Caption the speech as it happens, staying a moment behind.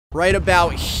Right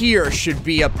about here should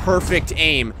be a perfect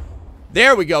aim.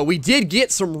 There we go. We did get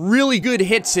some really good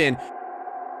hits in.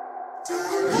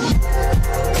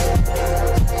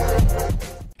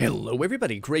 Hello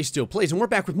everybody, GrayStillPlays, and we're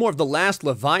back with more of the Last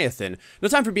Leviathan. No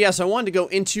time for BS, I wanted to go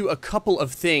into a couple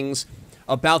of things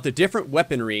about the different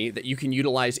weaponry that you can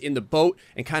utilize in the boat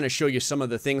and kind of show you some of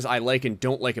the things I like and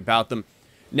don't like about them.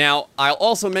 Now, I'll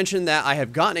also mention that I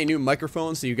have gotten a new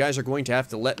microphone, so you guys are going to have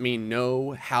to let me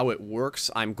know how it works.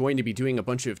 I'm going to be doing a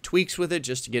bunch of tweaks with it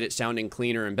just to get it sounding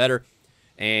cleaner and better.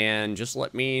 And just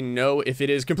let me know if it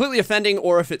is completely offending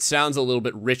or if it sounds a little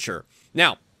bit richer.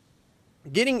 Now,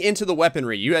 getting into the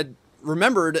weaponry, you had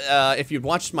remembered, if you'd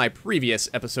watched my previous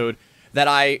episode, that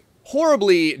I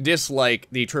horribly dislike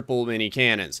the triple mini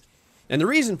cannons. And the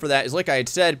reason for that is, like I had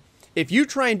said, if you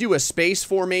try and do a space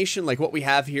formation like what we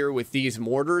have here with these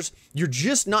mortars, you're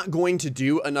just not going to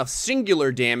do enough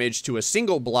singular damage to a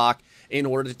single block in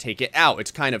order to take it out.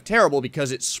 It's kind of terrible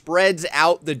because it spreads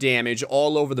out the damage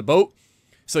all over the boat.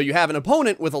 So you have an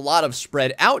opponent with a lot of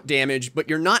spread out damage, but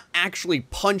you're not actually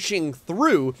punching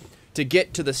through to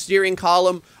get to the steering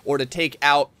column or to take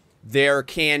out their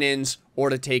cannons or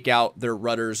to take out their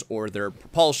rudders or their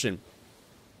propulsion.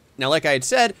 Now, like I had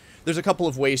said, there's a couple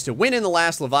of ways to win in the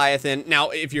Last Leviathan. Now,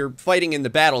 if you're fighting in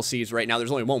the battle seas right now, there's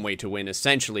only one way to win,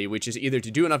 essentially, which is either to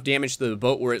do enough damage to the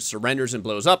boat where it surrenders and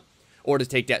blows up, or to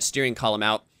take that steering column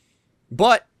out.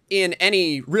 But in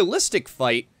any realistic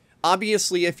fight,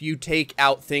 obviously, if you take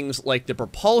out things like the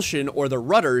propulsion or the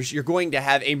rudders, you're going to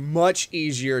have a much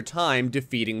easier time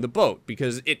defeating the boat,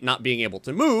 because it not being able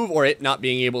to move or it not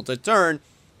being able to turn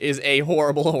is a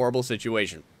horrible, horrible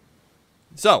situation.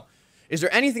 So, is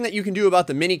there anything that you can do about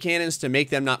the mini cannons to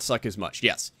make them not suck as much?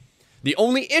 Yes. The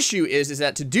only issue is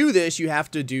that to do this, you have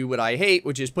to do what I hate,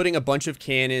 which is putting a bunch of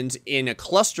cannons in a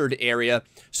clustered area,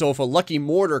 so if a lucky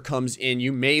mortar comes in,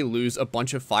 you may lose a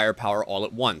bunch of firepower all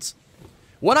at once.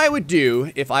 What I would do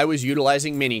if I was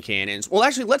utilizing mini cannons, well,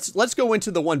 actually, let's go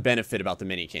into the one benefit about the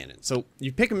mini cannon. So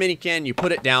you pick a mini cannon, you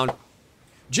put it down.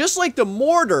 Just like the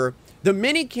mortar, the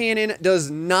mini cannon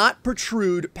does not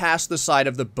protrude past the side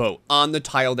of the boat on the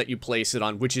tile that you place it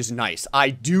on, which is nice.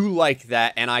 I do like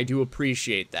that, and I do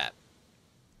appreciate that.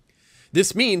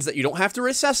 This means that you don't have to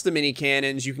recess the mini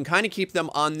cannons. You can kind of keep them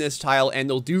on this tile, and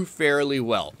they'll do fairly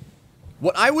well.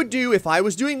 What I would do if I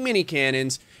was doing mini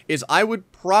cannons is I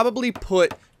would probably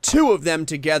put two of them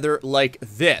together like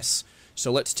this.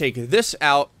 So let's take this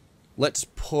out. Let's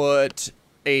put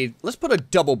a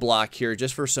double block here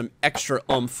just for some extra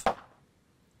oomph.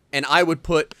 And I would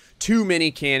put two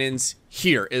mini cannons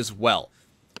here as well.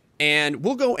 And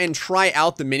we'll go and try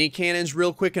out the mini cannons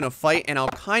real quick in a fight, and I'll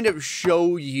kind of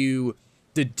show you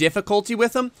the difficulty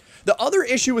with them. The other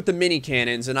issue with the mini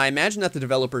cannons, and I imagine that the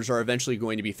developers are eventually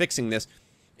going to be fixing this,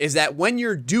 is that when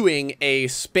you're doing a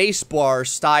spacebar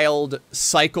styled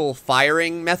cycle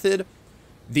firing method,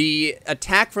 the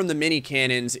attack from the mini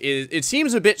cannons it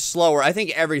seems a bit slower. I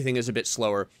think everything is a bit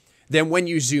slower than when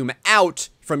you zoom out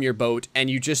from your boat and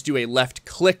you just do a left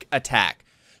click attack.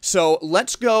 So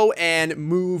let's go and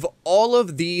move all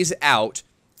of these out,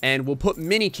 and we'll put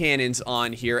mini cannons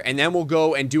on here, and then we'll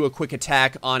go and do a quick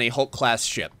attack on a Hulk class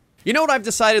ship. You know what I've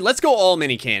decided? Let's go all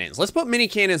mini cannons. Let's put mini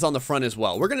cannons on the front as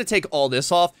well. We're going to take all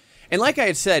this off. And like I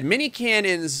had said, mini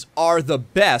cannons are the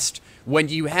best when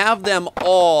you have them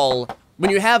all, when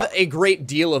you have a great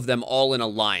deal of them all in a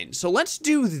line. So let's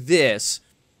do this.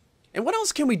 And what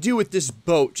else can we do with this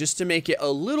boat just to make it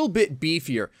a little bit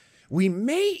beefier? We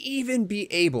may even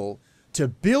be able to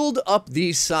build up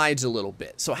these sides a little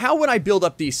bit. So how would I build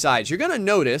up these sides? You're going to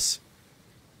notice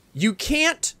you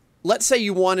can't, let's say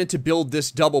you wanted to build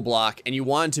this double block and you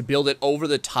wanted to build it over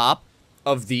the top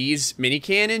of these mini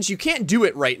cannons. You can't do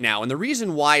it right now. And the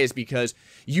reason why is because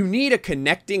you need a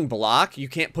connecting block. You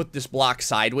can't put this block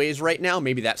sideways right now.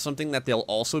 Maybe that's something that they'll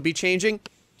also be changing.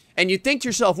 And you think to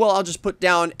yourself, well, I'll just put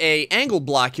down a angled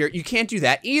block here. You can't do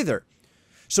that either.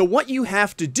 So what you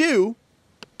have to do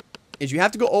is you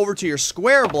have to go over to your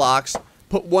square blocks,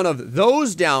 put one of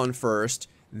those down first,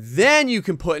 then you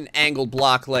can put an angled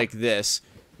block like this.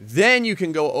 Then you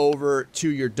can go over to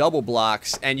your double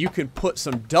blocks, and you can put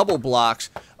some double blocks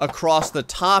across the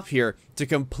top here to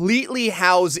completely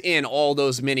house in all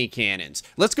those mini cannons.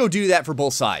 Let's go do that for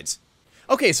both sides.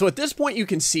 Okay, so at this point you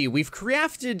can see we've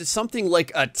crafted something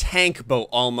like a tank boat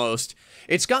almost.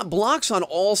 It's got blocks on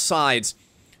all sides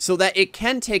so that it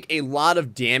can take a lot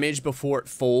of damage before it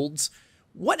folds.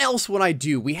 What else would I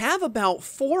do? We have about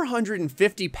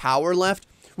 450 power left.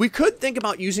 We could think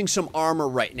about using some armor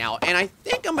right now, and I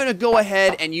think I'm going to go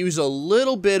ahead and use a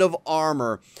little bit of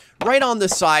armor right on the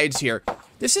sides here.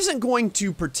 This isn't going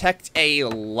to protect a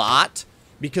lot,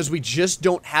 because we just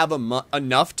don't have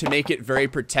enough to make it very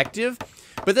protective.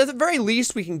 But at the very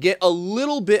least, we can get a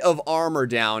little bit of armor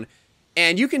down.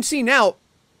 And you can see now,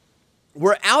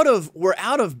 we're out of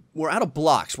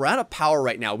blocks. We're out of power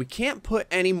right now. We can't put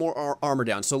any more armor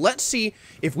down. So let's see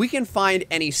if we can find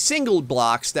any single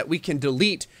blocks that we can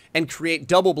delete and create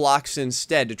double blocks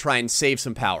instead to try and save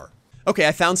some power. Okay,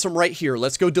 I found some right here.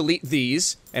 Let's go delete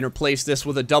these and replace this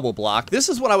with a double block. This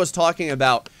is what I was talking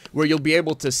about, where you'll be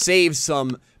able to save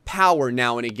some power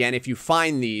now and again if you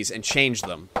find these and change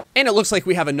them. And it looks like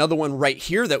we have another one right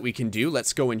here that we can do.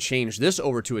 Let's go and change this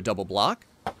over to a double block.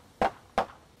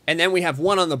 And then we have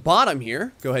one on the bottom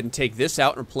here. Go ahead and take this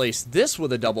out and replace this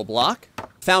with a double block.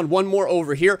 Found one more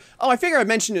over here. Oh, I figure I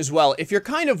mentioned as well, if you're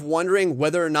kind of wondering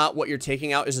whether or not what you're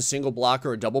taking out is a single block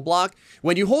or a double block,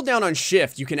 when you hold down on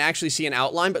shift, you can actually see an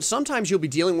outline, but sometimes you'll be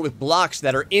dealing with blocks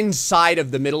that are inside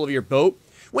of the middle of your boat.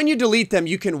 When you delete them,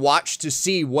 you can watch to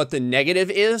see what the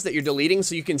negative is that you're deleting,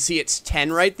 so you can see it's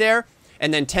 10 right there.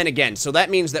 And then 10 again. So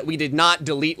that means that we did not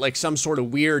delete like some sort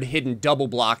of weird hidden double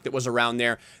block that was around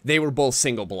there. They were both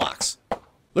single blocks.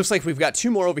 Looks like we've got two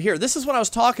more over here. This is what I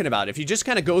was talking about. If you just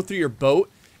kind of go through your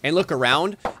boat and look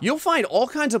around, you'll find all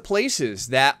kinds of places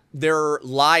that there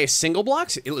lie single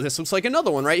blocks. This looks like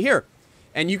another one right here.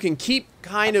 And you can keep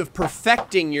kind of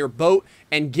perfecting your boat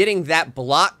and getting that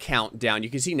block count down.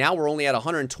 You can see now we're only at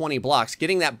 120 blocks.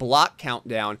 Getting that block count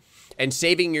down and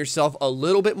saving yourself a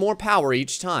little bit more power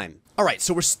each time. Alright,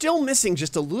 so we're still missing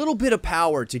just a little bit of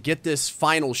power to get this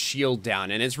final shield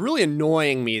down, and it's really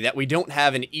annoying me that we don't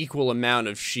have an equal amount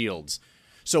of shields.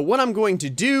 So what I'm going to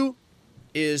do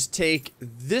is take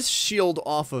this shield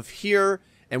off of here,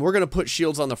 and we're going to put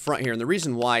shields on the front here, and the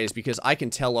reason why is because I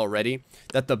can tell already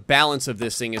that the balance of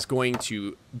this thing is going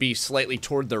to be slightly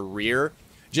toward the rear,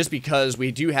 just because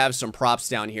we do have some props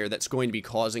down here that's going to be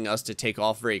causing us to take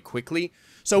off very quickly.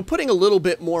 So putting a little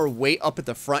bit more weight up at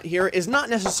the front here is not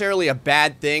necessarily a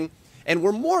bad thing, and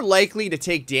we're more likely to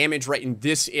take damage right in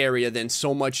this area than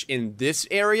so much in this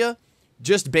area,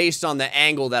 just based on the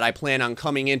angle that I plan on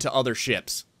coming into other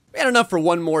ships. We had enough for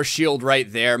one more shield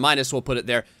right there. Might as well put it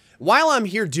there. While I'm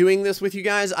here doing this with you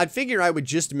guys, I'd figure I would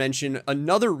just mention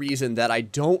another reason that I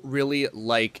don't really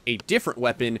like a different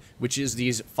weapon, which is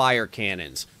these fire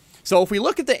cannons. So if we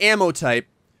look at the ammo type,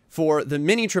 for the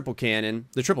mini triple cannon,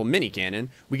 the triple mini cannon,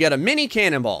 we got a mini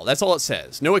cannonball. That's all it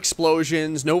says. No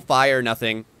explosions, no fire,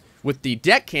 nothing. With the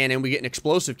deck cannon, we get an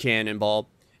explosive cannonball.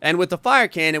 And with the fire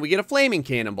cannon, we get a flaming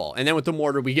cannonball. And then with the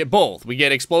mortar, we get both. We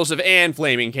get explosive and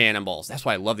flaming cannonballs. That's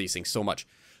why I love these things so much.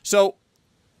 So,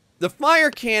 the fire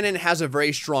cannon has a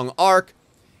very strong arc.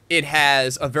 It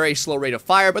has a very slow rate of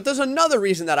fire. But there's another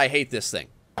reason that I hate this thing.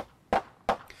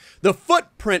 The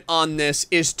footprint on this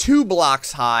is 2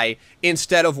 blocks high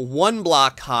instead of 1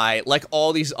 block high like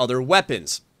all these other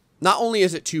weapons. Not only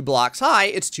is it 2 blocks high,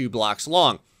 it's 2 blocks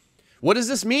long. What does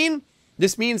this mean?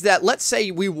 This means that let's say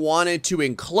we wanted to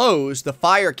enclose the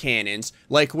fire cannons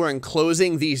like we're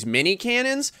enclosing these mini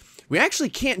cannons. We actually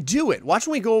can't do it. Watch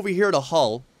when we go over here to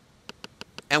hull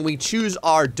and we choose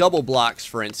our double blocks,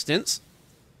 for instance.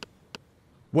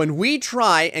 When we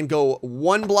try and go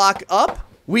 1 block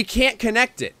up, we can't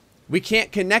connect it. We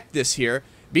can't connect this here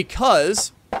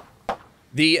because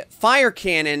the fire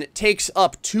cannon takes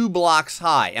up 2 blocks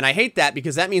high. And I hate that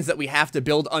because that means that we have to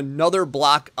build another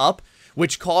block up,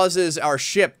 which causes our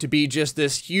ship to be just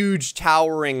this huge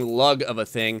towering lug of a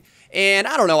thing. And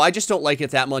I don't know, I just don't like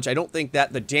it that much. I don't think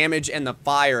that the damage and the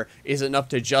fire is enough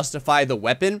to justify the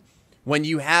weapon when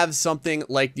you have something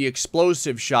like the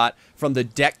explosive shot from the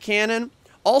deck cannon.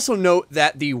 Also note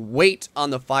that the weight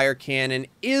on the fire cannon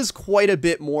is quite a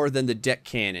bit more than the deck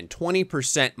cannon,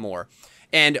 20% more.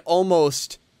 And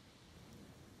almost,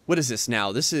 what is this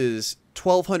now? This is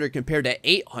 1200 compared to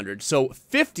 800, so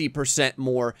 50%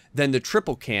 more than the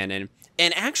triple cannon,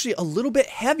 and actually a little bit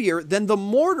heavier than the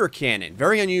mortar cannon.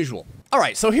 Very unusual.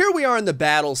 Alright, so here we are in the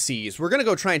battle seas. We're going to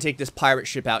go try and take this pirate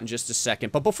ship out in just a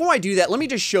second, but before I do that, let me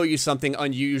just show you something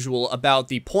unusual about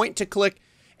the point to click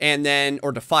and then,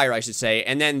 or to fire I should say,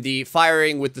 and then the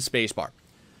firing with the spacebar.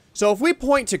 So if we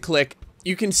point to click,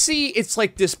 you can see it's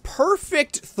like this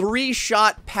perfect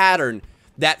 3-shot pattern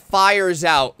that fires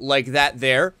out like that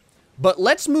there. But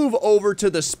let's move over to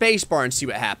the spacebar and see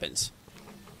what happens.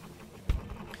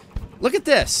 Look at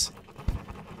this.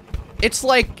 It's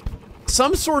like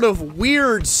some sort of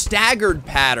weird staggered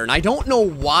pattern. I don't know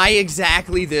why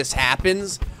exactly this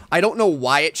happens. I don't know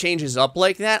why it changes up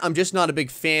like that. I'm just not a big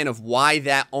fan of why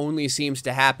that only seems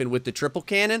to happen with the triple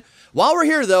cannon. While we're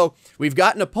here, though, we've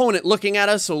got an opponent looking at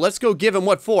us, so let's go give him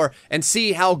what for and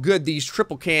see how good these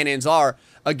triple cannons are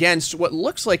against what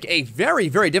looks like a very,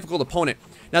 very difficult opponent.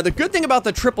 Now, the good thing about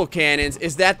the triple cannons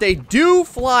is that they do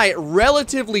fly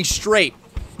relatively straight.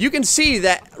 You can see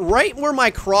that right where my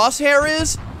crosshair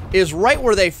is right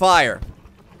where they fire.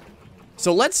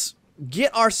 So let's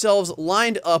get ourselves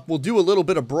lined up. We'll do a little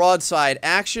bit of broadside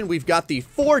action. We've got the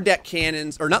 4 deck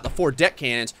cannons, or not the 4 deck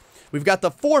cannons. We've got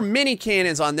the 4 mini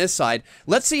cannons on this side.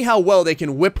 Let's see how well they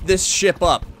can whip this ship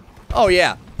up. Oh,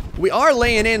 yeah. We are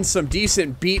laying in some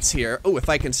decent beats here. Oh, if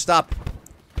I can stop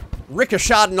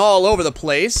ricocheting all over the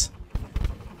place.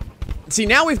 See,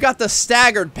 now we've got the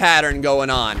staggered pattern going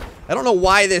on. I don't know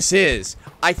why this is.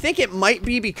 I think it might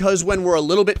be because when we're a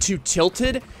little bit too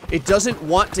tilted, it doesn't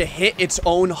want to hit its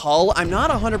own hull. I'm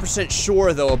not 100%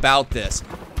 sure, though, about this.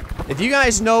 If you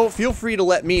guys know, feel free to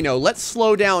let me know. Let's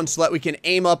slow down so that we can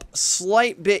aim up a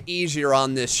slight bit easier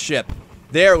on this ship.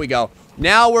 There we go.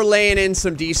 Now we're laying in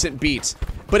some decent beats.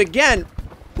 But again,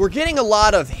 we're getting a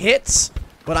lot of hits,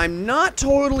 but I'm not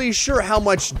totally sure how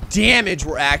much damage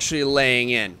we're actually laying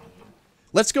in.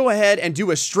 Let's go ahead and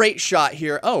do a straight shot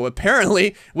here. Oh,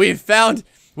 apparently we've found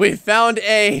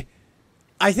a...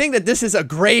 I think that this is a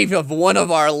grave of one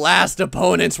of our last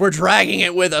opponents. We're dragging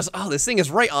it with us. Oh, this thing is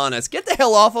right on us. Get the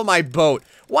hell off of my boat.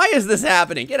 Why is this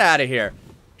happening? Get out of here.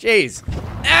 Jeez.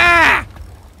 Ah!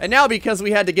 And now because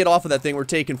we had to get off of that thing, we're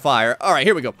taking fire. All right,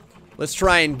 here we go. Let's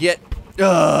try and get...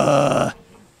 out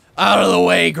of the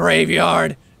way,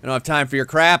 graveyard. I don't have time for your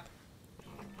crap.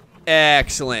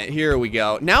 Excellent. Here we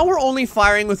go. Now we're only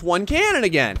firing with 1 cannon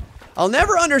again. I'll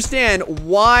never understand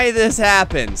why this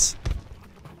happens.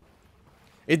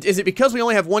 Is it because we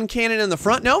only have 1 cannon in the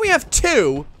front? No, we have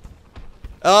 2.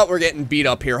 Oh, we're getting beat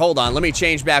up here. Hold on. Let me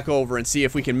change back over and see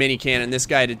if we can mini cannon this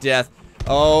guy to death.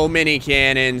 Oh, mini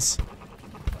cannons.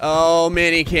 Oh,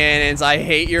 mini cannons. I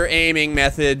hate your aiming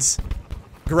methods.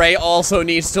 Gray also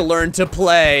needs to learn to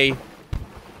play.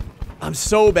 I'm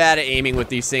so bad at aiming with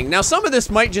these things. Now, some of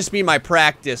this might just be my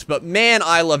practice, but man,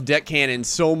 I love deck cannons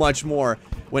so much more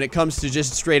when it comes to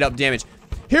just straight up damage.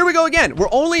 Here we go again. We're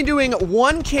only doing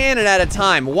 1 cannon at a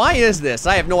time. Why is this?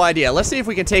 I have no idea. Let's see if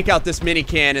we can take out this mini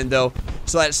cannon, though,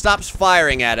 so that it stops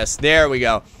firing at us. There we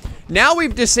go. Now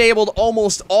we've disabled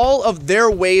almost all of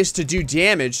their ways to do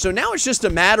damage, so now it's just a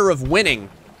matter of winning.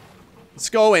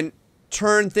 Let's go and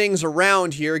turn things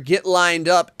around here, get lined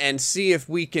up, and see if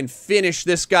we can finish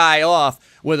this guy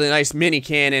off with a nice mini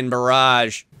cannon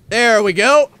barrage. There we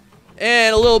go.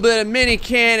 And a little bit of mini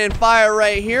cannon fire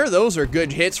right here. Those are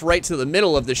good hits right to the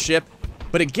middle of the ship.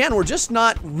 But again, we're just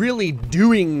not really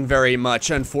doing very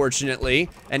much, unfortunately.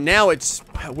 And now it's,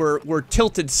 we're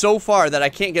tilted so far that I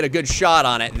can't get a good shot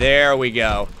on it. There we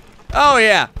go. Oh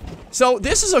yeah. So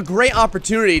this is a great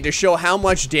opportunity to show how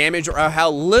much damage or how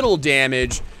little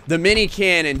damage the mini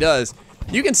cannon does.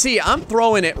 You can see I'm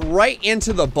throwing it right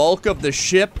into the bulk of the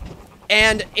ship,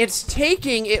 and it's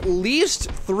taking at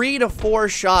least 3 to 4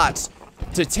 shots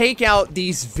to take out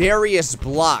these various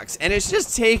blocks, and it's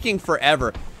just taking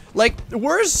forever. Like,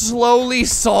 we're slowly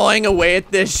sawing away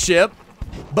at this ship,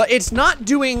 but it's not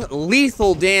doing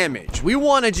lethal damage. We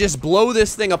want to just blow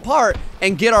this thing apart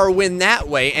and get our win that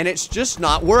way, and it's just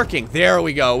not working. There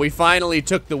we go. We finally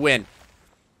took the win.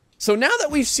 So now that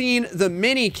we've seen the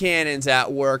mini cannons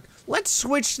at work, let's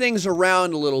switch things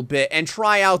around a little bit and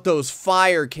try out those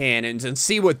fire cannons and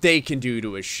see what they can do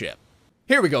to a ship.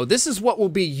 Here we go. This is what we'll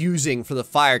be using for the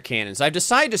fire cannons. I've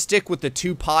decided to stick with the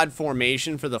 2-pod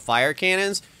formation for the fire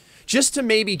cannons, just to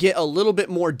maybe get a little bit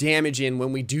more damage in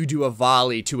when we do a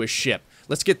volley to a ship.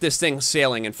 Let's get this thing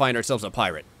sailing and find ourselves a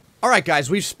pirate. Alright guys,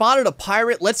 we've spotted a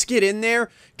pirate. Let's get in there,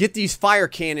 get these fire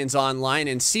cannons online,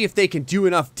 and see if they can do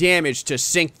enough damage to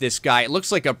sink this guy. It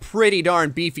looks like a pretty darn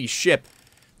beefy ship.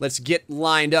 Let's get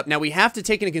lined up. Now we have to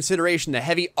take into consideration the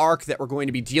heavy arc that we're going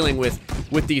to be dealing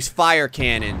with these fire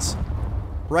cannons.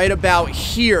 Right about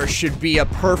here should be a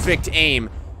perfect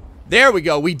aim. There we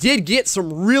go. We did get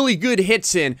some really good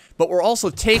hits in, but we're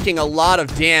also taking a lot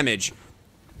of damage.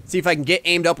 See if I can get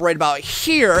aimed up right about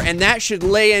here, and that should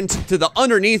lay into the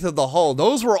underneath of the hull.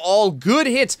 Those were all good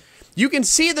hits. You can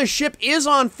see the ship is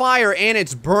on fire and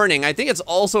it's burning. I think it's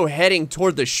also heading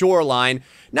toward the shoreline.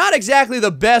 Not exactly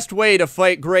the best way to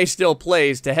fight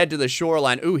GrayStillPlays, to head to the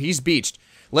shoreline. Ooh, he's beached.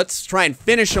 Let's try and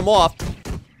finish him off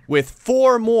with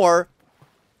 4 more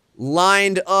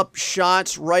lined up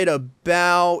shots right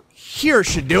about here.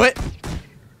 Should do it.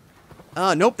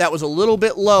 Nope, that was a little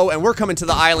bit low, and we're coming to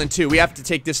the island too. We have to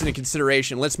take this into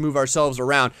consideration. Let's move ourselves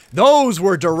around. Those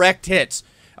were direct hits.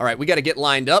 All right, we got to get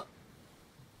lined up.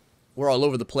 We're all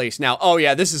over the place now. Oh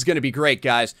yeah, this is going to be great,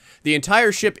 guys. The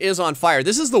entire ship is on fire.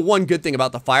 This is the one good thing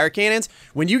about the fire cannons.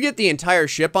 When you get the entire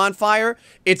ship on fire,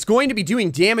 it's going to be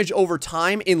doing damage over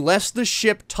time unless the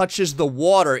ship touches the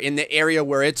water in the area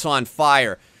where it's on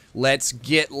fire. Let's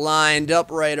get lined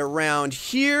up right around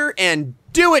here and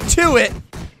do it to it.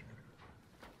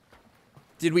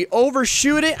 Did we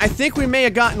overshoot it? I think we may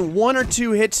have gotten 1 or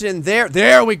 2 hits in there.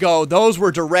 There we go. Those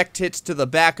were direct hits to the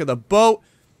back of the boat.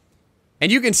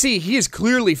 And you can see he is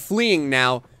clearly fleeing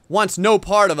now, wants no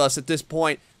part of us at this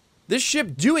point. This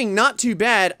ship doing not too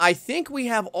bad. I think we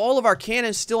have all of our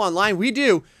cannons still online. We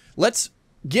do. Let's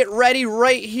get ready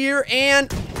right here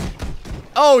and...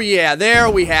 oh yeah, there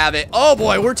we have it. Oh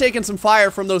boy, we're taking some fire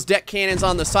from those deck cannons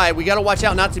on the side. We gotta watch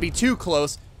out not to be too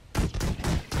close.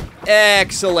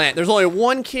 Excellent. There's only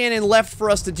 1 cannon left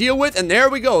for us to deal with, and there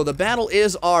we go. The battle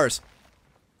is ours.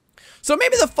 So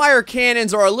maybe the fire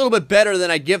cannons are a little bit better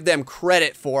than I give them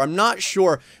credit for. I'm not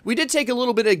sure. We did take a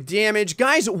little bit of damage.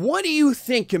 Guys, what do you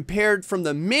think compared from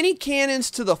the mini cannons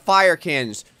to the fire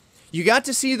cannons? You got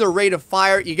to see the rate of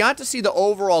fire. You got to see the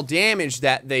overall damage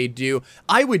that they do.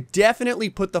 I would definitely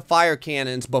put the fire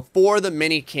cannons before the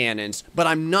mini cannons, but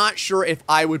I'm not sure if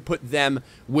I would put them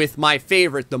with my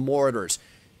favorite, the mortars.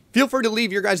 Feel free to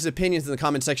leave your guys' opinions in the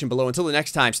comment section below. Until the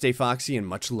next time, stay foxy and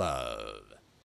much love.